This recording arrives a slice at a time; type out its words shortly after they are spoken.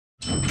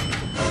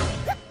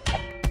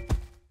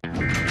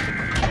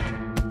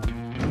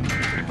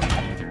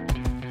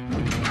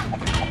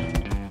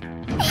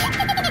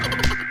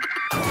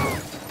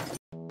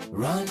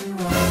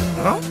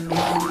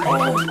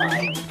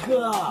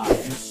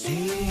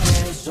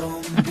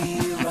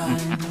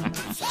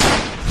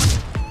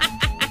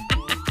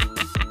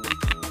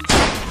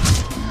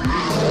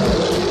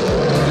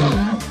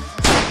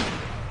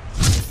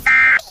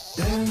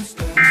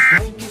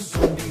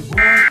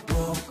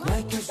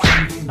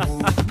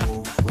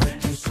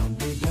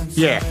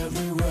Yeah.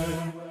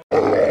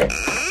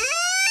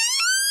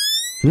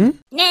 Hmm?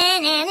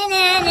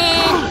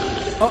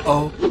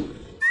 Uh-oh.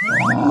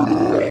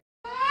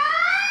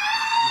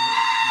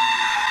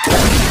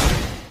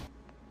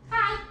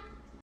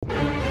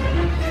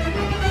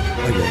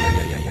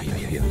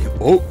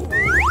 Oh.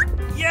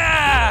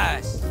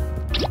 Yes!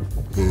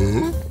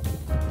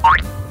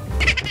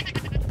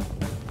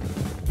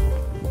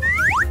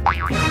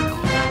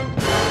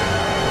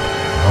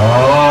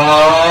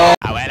 Huh?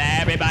 Well,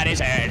 everybody's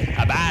heard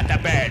about the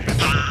bird.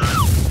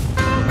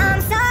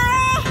 I'm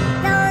sorry,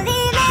 don't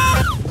leave me.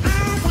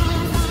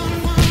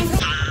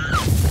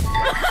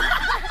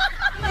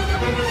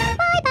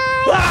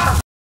 Bye-bye.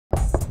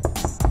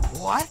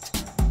 What?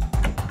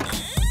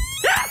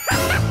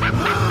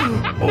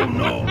 Oh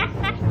no!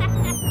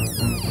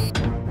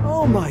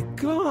 Oh my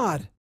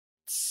God!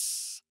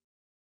 Yes!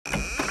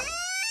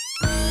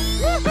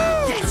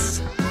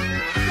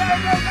 Go,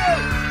 go, go!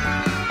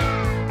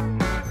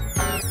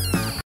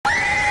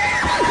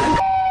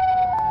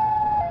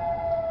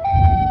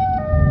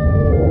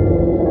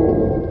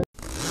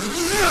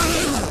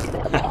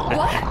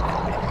 What?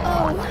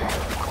 Oh.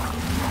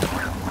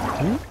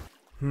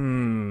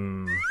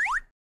 Hmm.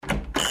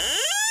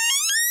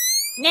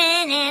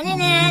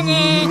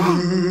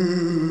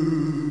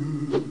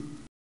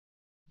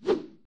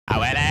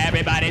 Well,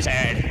 everybody's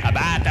heard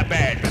about the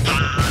bird.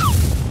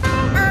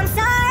 I'm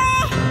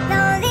sorry,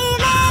 don't leave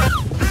me.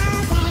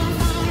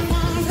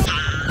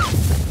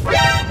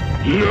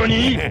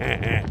 NANI?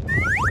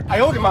 I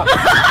owed him up.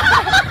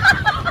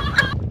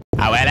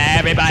 Well,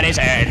 everybody's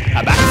heard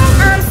about.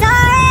 I'm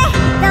sorry,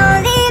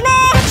 don't leave me.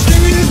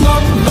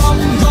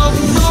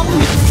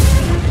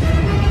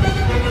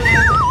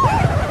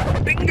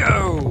 Bingo!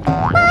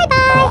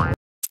 Bye-bye.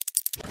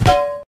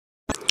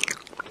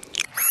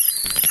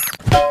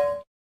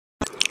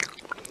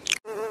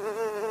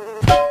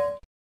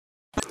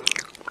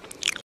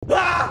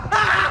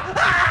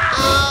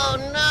 Oh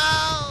no!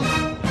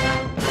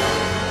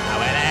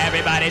 Well,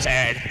 everybody's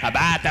heard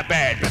about the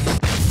bird.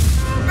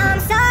 I'm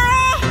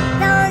sorry,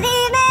 don't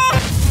leave me.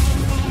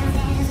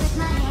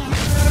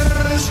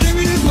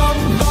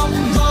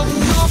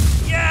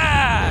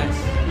 Yes!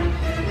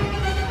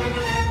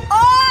 Oh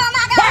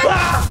my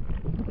God.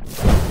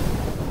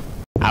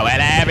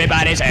 Well,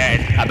 everybody's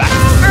heard about.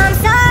 I'm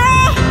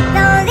sorry,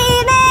 don't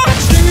leave me.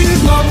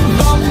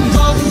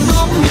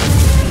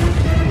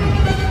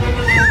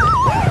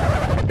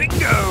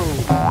 Bingo!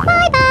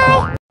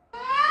 Bye-bye.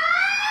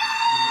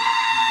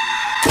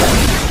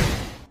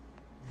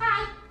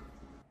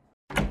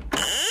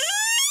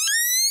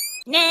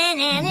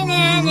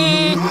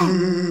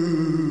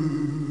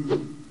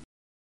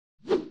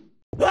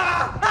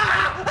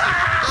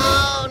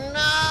 Oh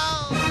no!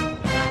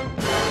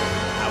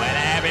 Well,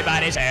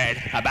 everybody's heard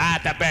about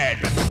the bird.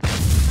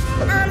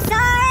 I'm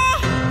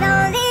sorry,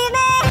 don't leave me.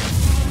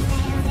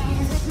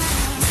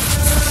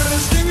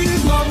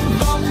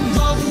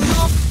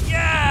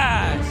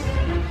 Yes!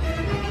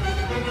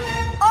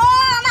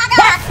 Oh my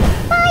God.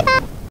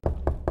 Bye-bye.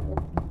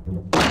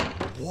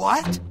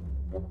 What?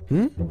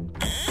 Hmm?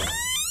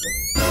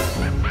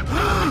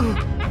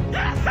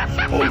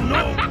 Oh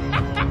no!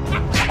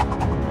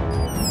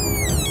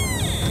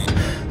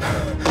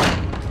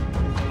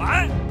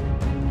 What?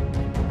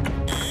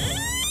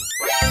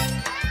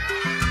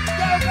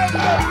 Go, go,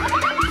 go!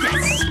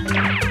 Yes!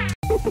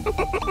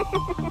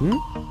 Hmm?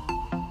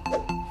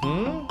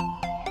 Hmm?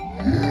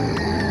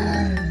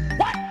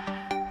 What?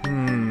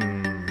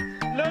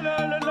 La la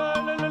la la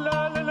la la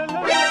la la la.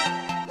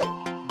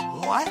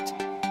 What?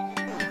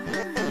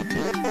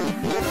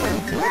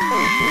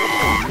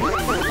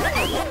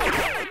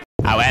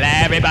 Well,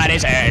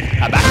 everybody's heard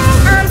about.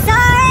 I'm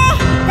sorry.